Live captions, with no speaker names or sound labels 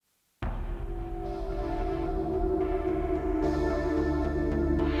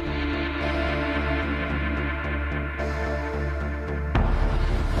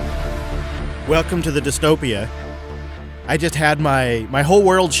Welcome to the dystopia. I just had my whole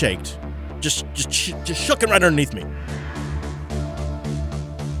world shaked. Just shook right underneath me.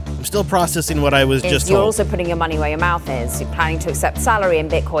 I'm still processing what I was just told. You're also putting your money where your mouth is. You're planning to accept salary in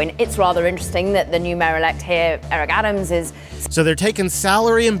Bitcoin. It's rather interesting that the new mayor-elect here, Eric Adams, is... So they're taking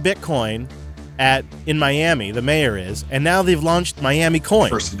salary in Bitcoin in Miami, the mayor is, and now they've launched Miami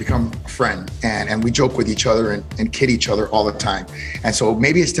Coin. First, to become a friend, and we joke with each other and kid each other all the time. And so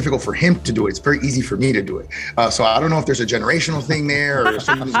maybe it's difficult for him to do it. It's very easy for me to do it. So I don't know if there's a generational thing there or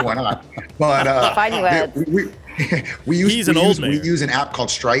something's going on. But we use an app called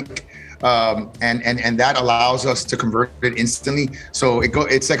Strike. And that allows us to convert it instantly. So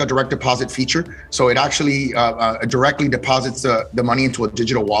it's like a direct deposit feature. So it actually directly deposits the money into a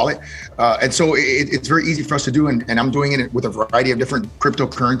digital wallet. And so it's very easy for us to do. And I'm doing it with a variety of different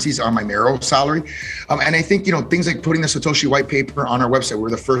cryptocurrencies on my Mero salary. And I think, things like putting the Satoshi white paper on our website,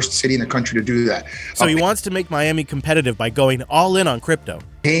 we're the first city in the country to do that. So he wants to make Miami competitive by going all in on crypto.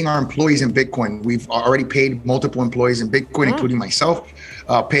 Paying our employees in Bitcoin. We've already paid multiple employees in Bitcoin, including myself.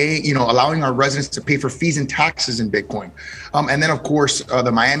 Allowing our residents to pay for fees and taxes in Bitcoin. And then, of course,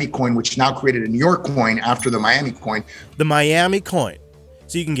 the Miami Coin, which now created a New York coin after the Miami Coin. The Miami Coin.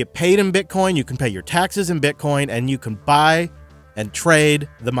 So you can get paid in Bitcoin, you can pay your taxes in Bitcoin, and you can buy and trade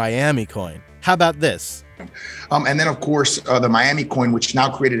the Miami Coin. How about this? And then, of course, the Miami Coin, which now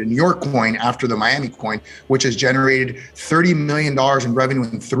created a New York coin after the Miami Coin, which has generated $30 million in revenue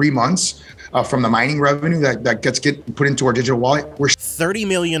in 3 months. From the mining revenue that gets put into our digital wallet. We're $30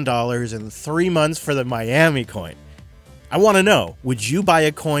 million in 3 months for the Miami Coin. I want to know, would you buy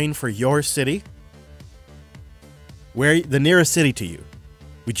a coin for your city? Where the nearest city to you?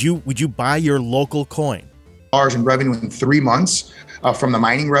 Would you buy your local coin? In revenue in 3 months from the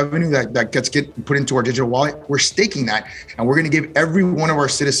mining revenue that gets put into our digital wallet. We're staking that, and we're going to give every one of our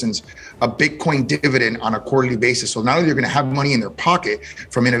citizens a Bitcoin dividend on a quarterly basis. So not only they're going to have money in their pocket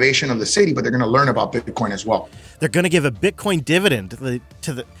from innovation of the city, but they're going to learn about Bitcoin as well. They're going to give a Bitcoin dividend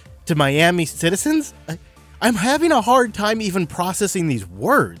to Miami citizens? I'm having a hard time even processing these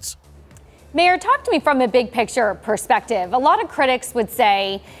words. Mayor, talk to me from a big picture perspective. A lot of critics would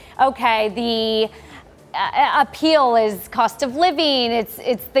say, okay, the appeal is cost of living,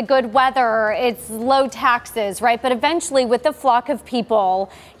 it's the good weather, it's low taxes, right? But eventually, with the flock of people,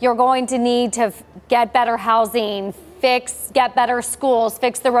 you're going to need to get better housing, get better schools,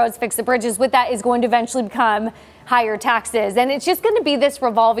 fix the roads, fix the bridges. With that is going to eventually become higher taxes. And it's just going to be this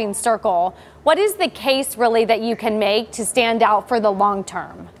revolving circle. What is the case really that you can make to stand out for the long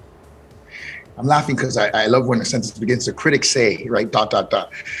term? I'm laughing because I love when a sentence begins, the critics say, right, ...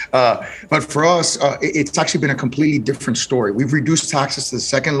 But for us, it's actually been a completely different story. We've reduced taxes to the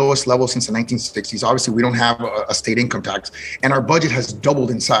second lowest level since the 1960s. Obviously, we don't have a state income tax, and our budget has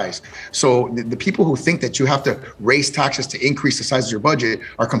doubled in size. So the people who think that you have to raise taxes to increase the size of your budget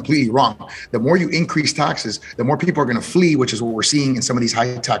are completely wrong. The more you increase taxes, the more people are going to flee, which is what we're seeing in some of these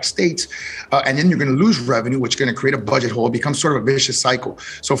high tax states. And then you're going to lose revenue, which is going to create a budget hole. It becomes sort of a vicious cycle.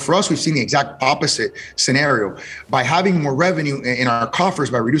 So for us, we've seen the exact opposite scenario. By having more revenue in our coffers,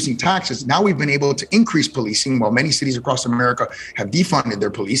 by reducing taxes, now we've been able to increase policing while many cities across America have defunded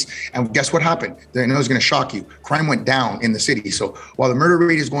their police. And guess what happened? I know it's going to shock you. Crime went down in the city. So while the murder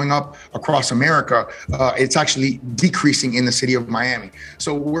rate is going up across America, it's actually decreasing in the city of Miami.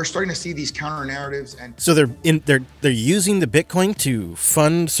 So we're starting to see these counter narratives. And so they're using the Bitcoin to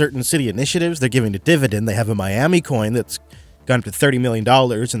fund certain city initiatives. They're giving a dividend. They have a Miami coin that's gone up to $30 million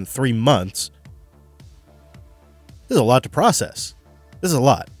in 3 months. This is a lot to process. This is a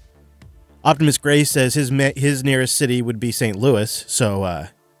lot. Optimus Gray says his nearest city would be St. Louis, so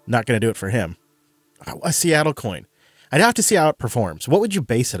not going to do it for him. A Seattle coin. I'd have to see how it performs. What would you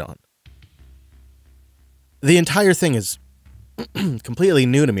base it on? The entire thing is completely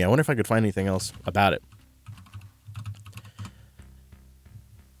new to me. I wonder if I could find anything else about it.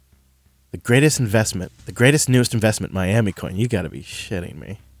 The greatest newest investment, Miami Coin. You got to be shitting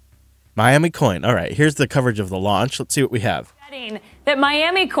me. Miami Coin. All right, here's the coverage of the launch. Let's see what we have. That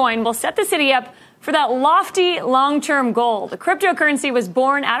Miami Coin will set the city up for that lofty long-term goal. The cryptocurrency was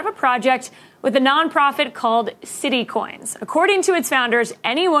born out of a project with a nonprofit called City Coins. According to its founders,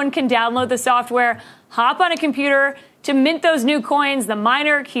 anyone can download the software, hop on a computer to mint those new coins. The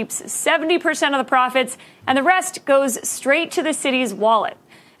miner keeps 70% of the profits, and the rest goes straight to the city's wallet.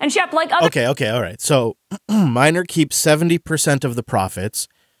 And Shep, like other... Okay, all right. So miner keeps 70% of the profits.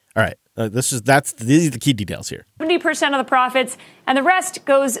 All right. These are the key details here. 70% of the profits, and the rest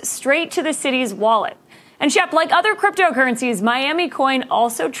goes straight to the city's wallet. And Shep, like other cryptocurrencies, Miami Coin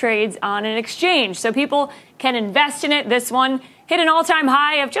also trades on an exchange, so people can invest in it. This one hit an all-time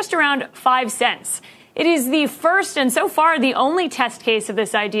high of just around 5 cents. It is the first and so far the only test case of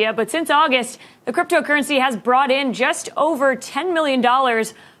this idea, but since August, the cryptocurrency has brought in just over $10 million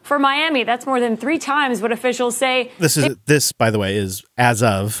for Miami. That's more than 3 times what officials say. This, by the way, is as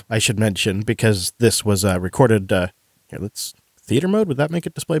of, I should mention, because this was recorded. Here, let's theater mode. Would that make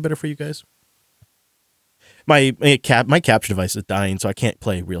it display better for you guys? My capture device is dying, so I can't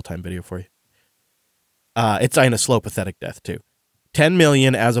play real-time video for you. It's dying a slow, pathetic death, too. 10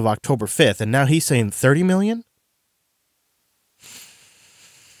 million as of October 5th, and now he's saying 30 million?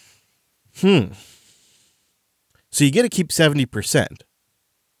 So you get to keep 70%.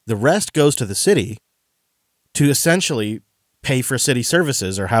 The rest goes to the city to essentially pay for city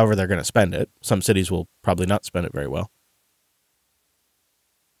services or however they're going to spend it. Some cities will probably not spend it very well.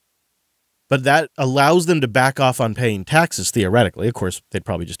 But that allows them to back off on paying taxes, theoretically. Of course, they'd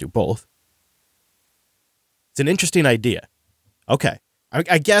probably just do both. It's an interesting idea. Okay.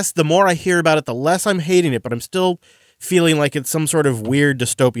 I guess the more I hear about it, the less I'm hating it, but I'm still feeling like it's some sort of weird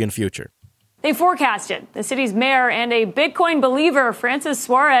dystopian future. They forecasted. The city's mayor and a Bitcoin believer, Francis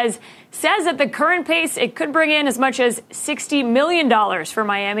Suarez, says at the current pace, it could bring in as much as $60 million for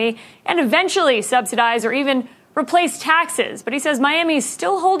Miami and eventually subsidize or even replace taxes. But he says Miami's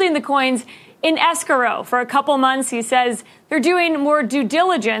still holding the coins in escrow for a couple months. He says they're doing more due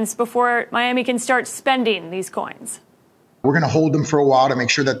diligence before Miami can start spending these coins. We're going to hold them for a while to make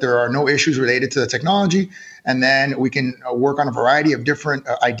sure that there are no issues related to the technology. And then we can work on a variety of different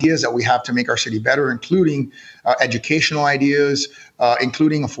ideas that we have to make our city better, including educational ideas,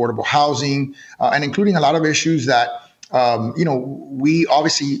 including affordable housing, and including a lot of issues that, we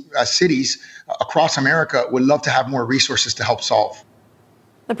obviously as cities across America would love to have more resources to help solve.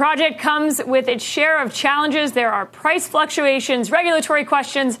 The project comes with its share of challenges. There are price fluctuations, regulatory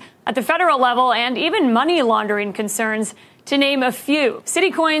questions at the federal level, and even money laundering concerns, to name a few. City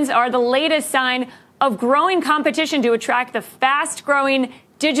coins are the latest sign of growing competition to attract the fast-growing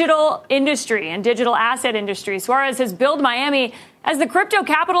digital industry and digital asset industry. Suarez has billed Miami as the crypto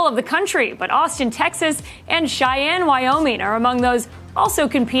capital of the country, but Austin, Texas, and Cheyenne, Wyoming are among those also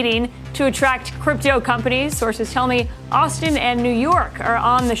competing to attract crypto companies. Sources tell me Austin and New York are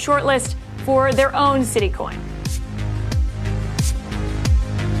on the short list for their own city coin.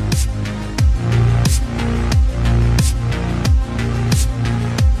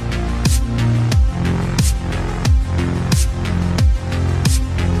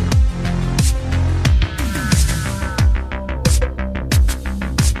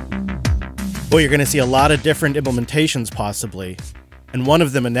 Well, you're going to see a lot of different implementations possibly, and one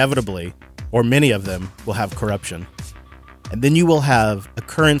of them inevitably, or many of them, will have corruption. And then you will have a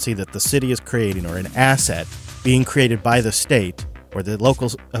currency that the city is creating, or an asset being created by the state or the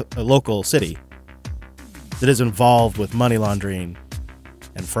local city that is involved with money laundering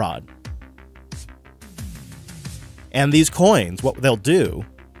and fraud. And these coins, what they'll do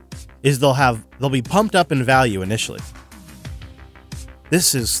is they'll be pumped up in value initially.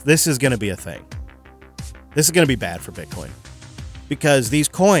 This is going to be a thing. This is going to be bad for Bitcoin because these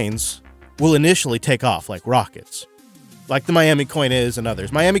coins will initially take off like rockets, like the Miami coin is and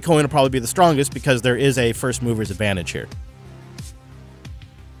others. Miami coin will probably be the strongest because there is a first mover's advantage here.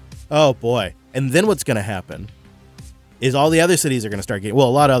 Oh boy. And then what's going to happen is all the other cities are going to start getting, well, a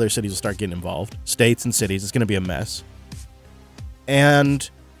lot of other cities will start getting involved. States and cities. It's going to be a mess. And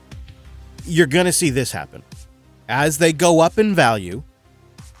you're going to see this happen. As they go up in value,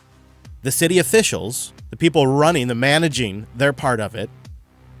 the city officials, the people running, the managing their part of it,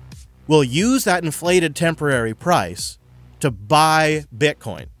 will use that inflated temporary price to buy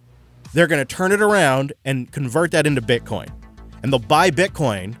Bitcoin. They're going to turn it around and convert that into Bitcoin. And they'll buy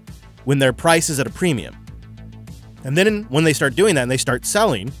Bitcoin when their price is at a premium. And then when they start doing that and they start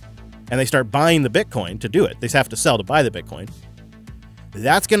selling and they start buying the Bitcoin to do it, they have to sell to buy the Bitcoin,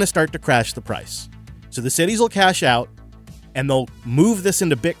 that's going to start to crash the price. So the cities will cash out and they'll move this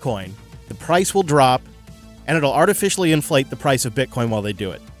into Bitcoin. The price will drop, and it'll artificially inflate the price of Bitcoin while they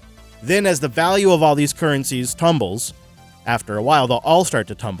do it. Then as the value of all these currencies tumbles, after a while, they'll all start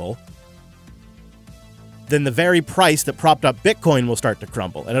to tumble. Then the very price that propped up Bitcoin will start to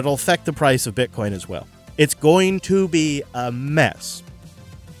crumble, and it'll affect the price of Bitcoin as well. It's going to be a mess.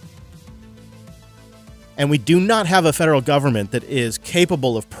 And we do not have a federal government that is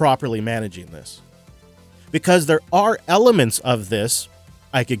capable of properly managing this. Because there are elements of this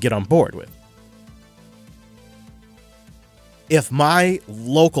I could get on board with. If my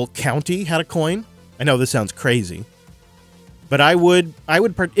local county had a coin, I know this sounds crazy, but I would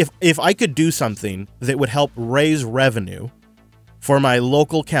if I could do something that would help raise revenue for my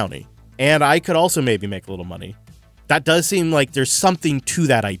local county, and I could also maybe make a little money, That does seem like there's something to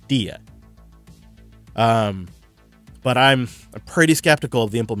that idea. But I'm pretty skeptical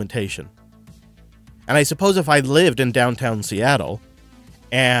of the implementation. And I suppose if I lived in downtown Seattle,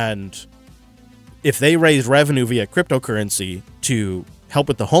 and if they raised revenue via cryptocurrency to help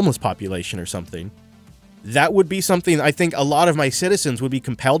with the homeless population or something, that would be something I think a lot of my citizens would be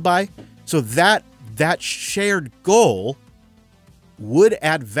compelled by. So that shared goal would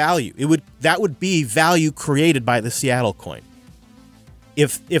add value. That would be value created by the Seattle coin.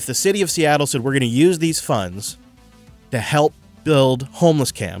 If the city of Seattle said we're going to use these funds to help build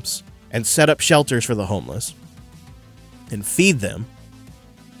homeless camps and set up shelters for the homeless and feed them,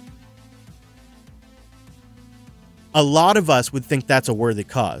 a lot of us would think that's a worthy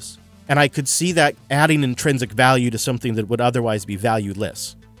cause. And I could see that adding intrinsic value to something that would otherwise be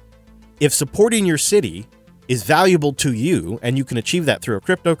valueless. If supporting your city is valuable to you and you can achieve that through a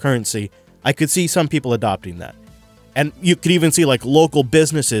cryptocurrency, I could see some people adopting that. And you could even see like local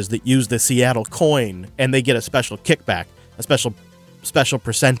businesses that use the Seattle coin and they get a special kickback, a special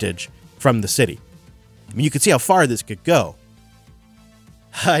percentage from the city. I mean, you could see how far this could go.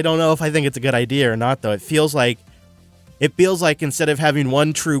 I don't know if I think it's a good idea or not, though. It feels like instead of having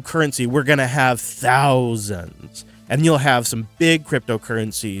one true currency, we're going to have thousands. And you'll have some big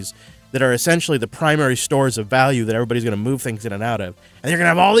cryptocurrencies that are essentially the primary stores of value that everybody's going to move things in and out of. And you're going to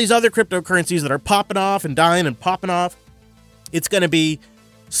have all these other cryptocurrencies that are popping off and dying and popping off. It's going to be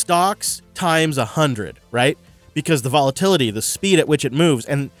stocks times 100, right? Because the volatility, the speed at which it moves,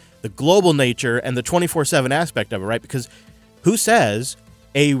 and the global nature and the 24/7 aspect of it, right? Because who says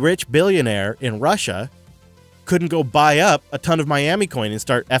a rich billionaire in Russia couldn't go buy up a ton of Miami coin and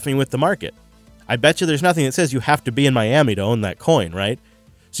start effing with the market? I bet you there's nothing that says you have to be in Miami to own that coin, right?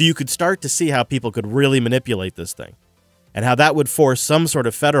 So you could start to see how people could really manipulate this thing and how that would force some sort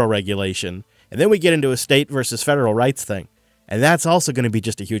of federal regulation. And then we get into a state versus federal rights thing. And that's also going to be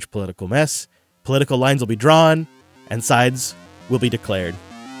just a huge political mess. Political lines will be drawn and sides will be declared.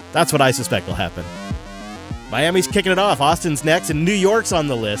 That's what I suspect will happen. Miami's kicking it off. Austin's next and New York's on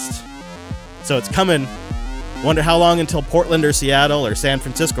the list. So it's coming. Wonder how long until Portland or Seattle or San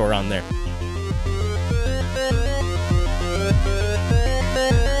Francisco are on there.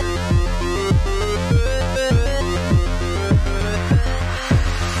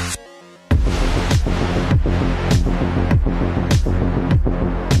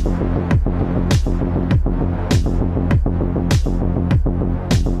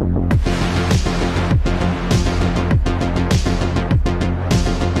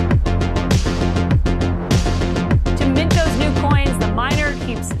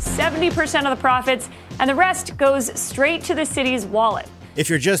 Percent of the profits, and the rest goes straight to the city's wallet. If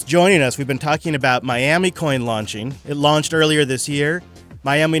you're just joining us, we've been talking about Miami Coin launching. It launched earlier this year.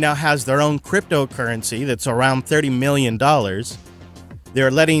 Miami now has their own cryptocurrency that's around $30 million.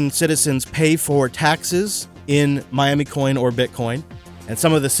 They're letting citizens pay for taxes in Miami Coin or Bitcoin, and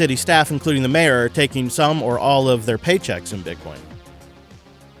some of the city staff, including the mayor, are taking some or all of their paychecks in Bitcoin.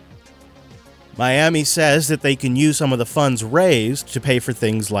 Miami says that they can use some of the funds raised to pay for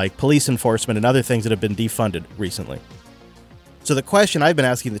things like police enforcement and other things that have been defunded recently. So the question I've been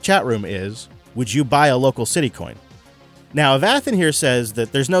asking the chat room is, would you buy a local city coin? Now, Avathan here says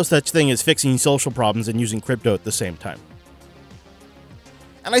that there's no such thing as fixing social problems and using crypto at the same time.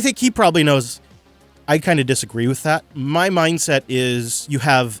 And I think he probably knows I kind of disagree with that. My mindset is you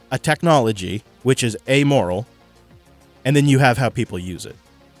have a technology, which is amoral, and then you have how people use it.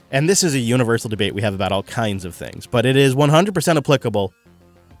 And this is a universal debate we have about all kinds of things, but it is 100% applicable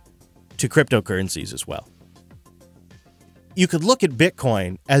to cryptocurrencies as well. You could look at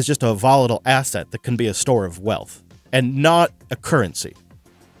Bitcoin as just a volatile asset that can be a store of wealth and not a currency.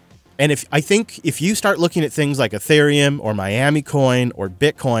 And I think if you start looking at things like Ethereum or Miami Coin or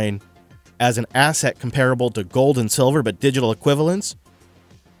Bitcoin as an asset comparable to gold and silver but digital equivalents,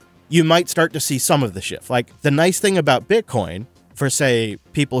 you might start to see some of the shift. Like the nice thing about Bitcoin for, say,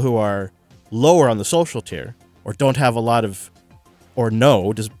 people who are lower on the social tier or don't have a lot of or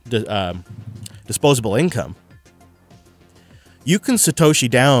no disposable income, you can Satoshi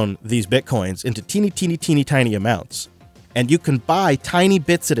down these Bitcoins into teeny tiny amounts, and you can buy tiny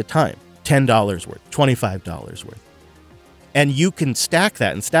bits at a time, $10 worth, $25 worth. And you can stack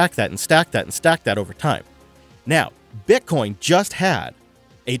that and stack that and stack that and stack that over time. Now, Bitcoin just had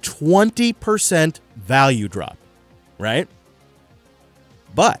a 20% value drop, right?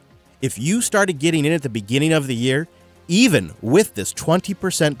 But if you started getting in at the beginning of the year, even with this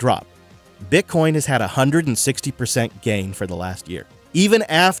 20% drop, Bitcoin has had a 160% gain for the last year, even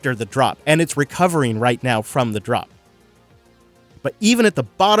after the drop, and it's recovering right now from the drop. But even at the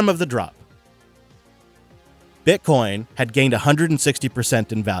bottom of the drop, Bitcoin had gained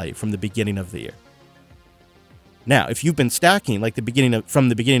 160% in value from the beginning of the year. Now, if you've been stacking like from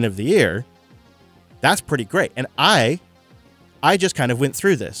the beginning of the year, that's pretty great. And I just kind of went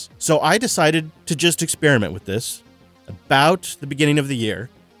through this. So I decided to just experiment with this about the beginning of the year.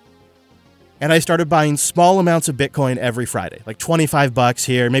 And I started buying small amounts of Bitcoin every Friday, like $25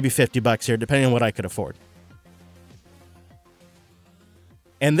 here, maybe $50 here, depending on what I could afford.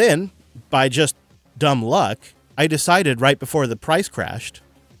 And then, by just dumb luck, I decided right before the price crashed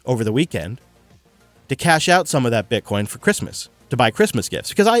over the weekend to cash out some of that Bitcoin for Christmas, to buy Christmas gifts.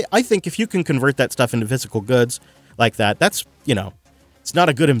 Because I think if you can convert that stuff into physical goods like that, that's, it's not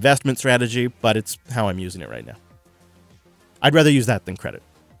a good investment strategy, but it's how I'm using it right now. I'd rather use that than credit.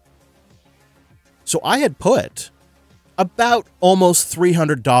 So I had put about almost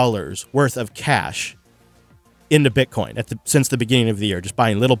 $300 worth of cash into Bitcoin since the beginning of the year, just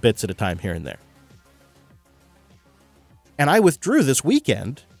buying little bits at a time here and there. And I withdrew this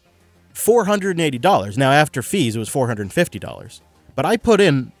weekend $480. Now, after fees, it was $450. But I put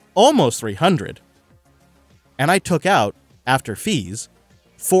in almost $300, and I took out, after fees,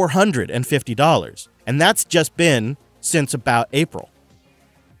 $450. And that's just been since about April.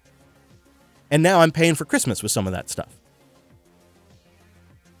 And now I'm paying for Christmas with some of that stuff.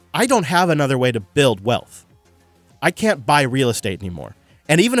 I don't have another way to build wealth. I can't buy real estate anymore.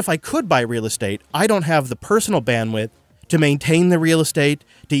 And even if I could buy real estate, I don't have the personal bandwidth to maintain the real estate,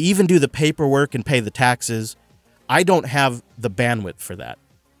 to even do the paperwork and pay the taxes. I don't have the bandwidth for that.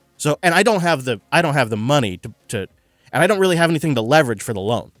 So, and I don't have the money to and I don't really have anything to leverage for the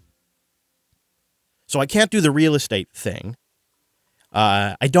loan. So I can't do the real estate thing.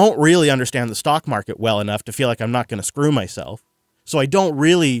 I don't really understand the stock market well enough to feel like I'm not going to screw myself. So I don't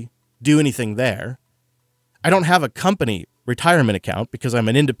really do anything there. I don't have a company retirement account because I'm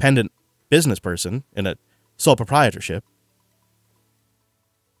an independent business person in a sole proprietorship.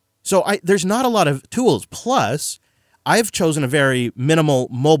 So there's not a lot of tools. Plus, I've chosen a very minimal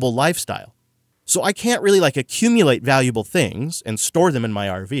mobile lifestyle. So I can't really accumulate valuable things and store them in my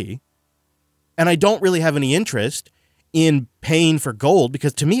RV. And I don't really have any interest in paying for gold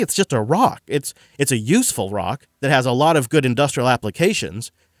because to me it's just a rock. It's a useful rock that has a lot of good industrial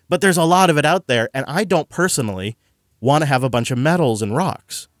applications, but there's a lot of it out there, and I don't personally want to have a bunch of metals and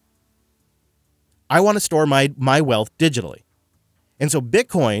rocks. I want to store my wealth digitally. And so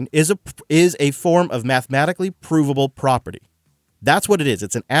Bitcoin is a form of mathematically provable property. That's what it is.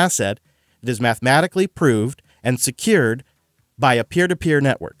 It's an asset that is mathematically proved and secured by a peer-to-peer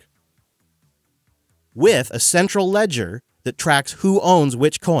network, with a central ledger that tracks who owns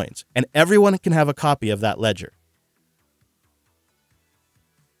which coins, and everyone can have a copy of that ledger.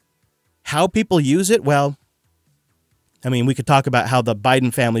 How people use it? Well, I mean, we could talk about how the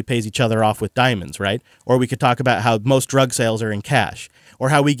Biden family pays each other off with diamonds, right? Or we could talk about how most drug sales are in cash, or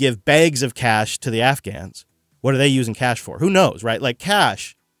how we give bags of cash to the Afghans. What are they using cash for? Who knows, right? Like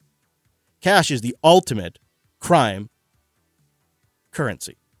cash is the ultimate crime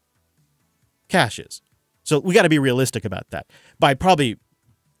currency. Cash is. So we got to be realistic about that by probably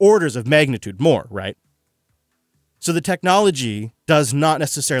orders of magnitude more, right? So the technology does not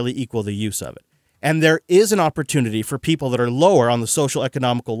necessarily equal the use of it. And there is an opportunity for people that are lower on the social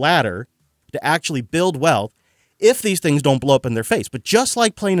economical ladder to actually build wealth if these things don't blow up in their face. But just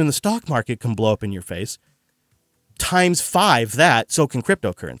like playing in the stock market can blow up in your face, times 5 that, so can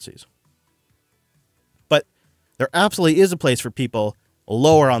cryptocurrencies. But there absolutely is a place for people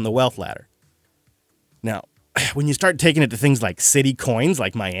lower on the wealth ladder. Now, when you start taking it to things like city coins,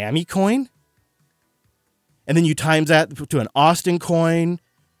 like Miami coin, and then you times that to an Austin coin,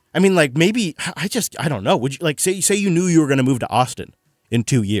 I mean, maybe, I don't know. Would you, say you knew you were going to move to Austin in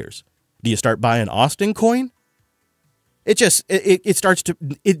 2 years. Do you start buying Austin coin? It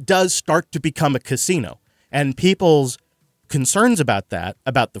does start to become a casino. And people's concerns about that,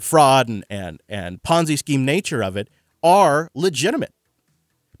 about the fraud and Ponzi scheme nature of it, are legitimate.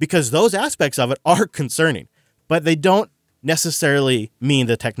 Because those aspects of it are concerning, but they don't necessarily mean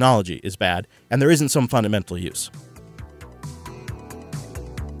the technology is bad and there isn't some fundamental use.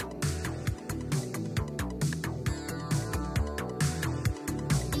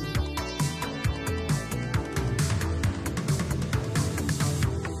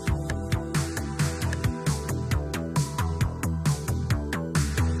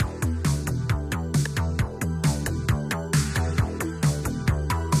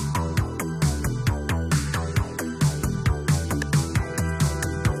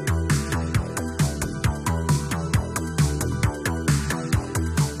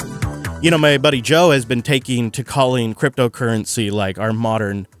 You know, my buddy Joe has been taking to calling cryptocurrency like our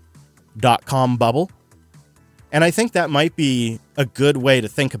modern .com bubble. And I think that might be a good way to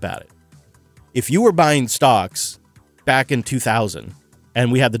think about it. If you were buying stocks back in 2000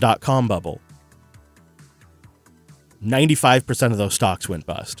 and we had the dot-com bubble, 95% of those stocks went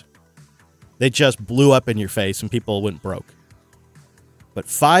bust. They just blew up in your face and people went broke. But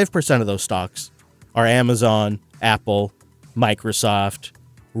 5% of those stocks are Amazon, Apple, Microsoft,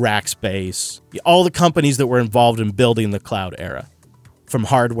 Rackspace, all the companies that were involved in building the cloud era, from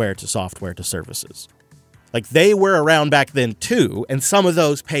hardware to software to services. Like, they were around back then too, and some of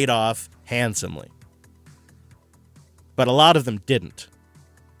those paid off handsomely. But a lot of them didn't.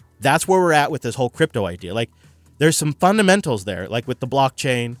 That's where we're at with this whole crypto idea. Like, there's some fundamentals there, like with the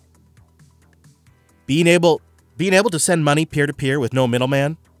blockchain, being able to send money peer-to-peer with no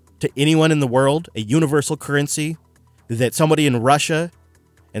middleman to anyone in the world, a universal currency that somebody in Russia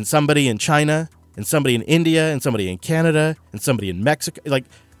and somebody in China and somebody in India and somebody in Canada and somebody in Mexico, like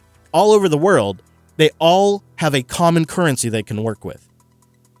all over the world, they all have a common currency they can work with.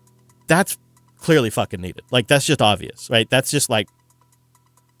 That's clearly fucking needed. Like, that's just obvious, right? That's just like,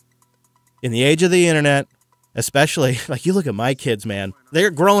 in the age of the internet, especially, like, you look at my kids, man,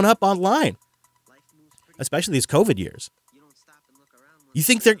 they're growing up online, especially these COVID years. You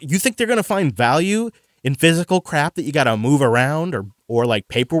think they're going to find value in physical crap that you got to move around or like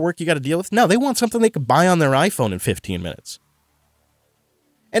paperwork you got to deal with? No, they want something they could buy on their iPhone in 15 minutes.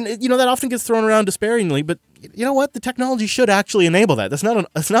 And, you know, that often gets thrown around despairingly, but you know what? The technology should actually enable that. That's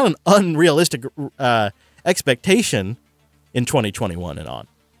not an unrealistic expectation in 2021 and on.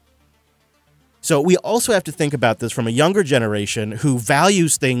 So we also have to think about this from a younger generation who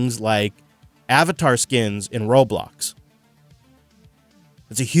values things like avatar skins in Roblox.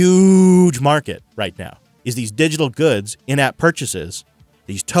 It's a huge market right now, is these digital goods, in-app purchases,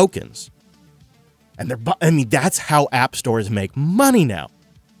 these tokens. And that's how app stores make money now.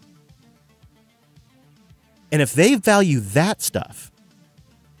 And if they value that stuff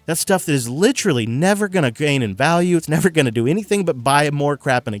that is literally never going to gain in value, it's never going to do anything but buy more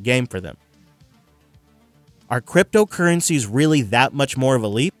crap in a game for them. Are cryptocurrencies really that much more of a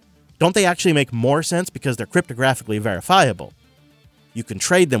leap? Don't they actually make more sense because they're cryptographically verifiable? You can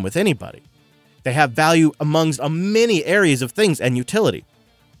trade them with anybody. They have value amongst many areas of things and utility.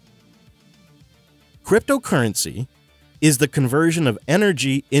 Cryptocurrency is the conversion of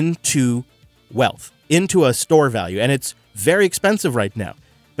energy into wealth, into a store value, and it's very expensive right now.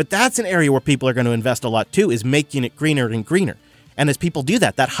 But that's an area where people are going to invest a lot too, is making it greener and greener. And as people do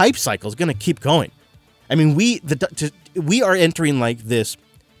that, that hype cycle is going to keep going. I mean, we are entering like this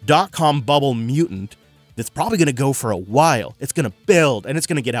dot-com bubble mutant that's probably going to go for a while. It's going to build, and it's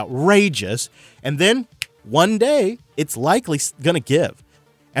going to get outrageous. And then one day, it's likely going to give.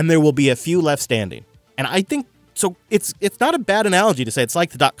 And there will be a few left standing. And I think, so it's not a bad analogy to say it's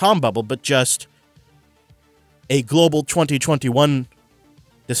like the dot-com bubble, but just a global 2021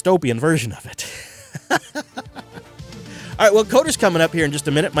 dystopian version of it. All right, well, Coder's coming up here in just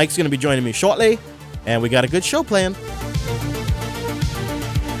a minute. Mike's going to be joining me shortly. And we got a good show planned.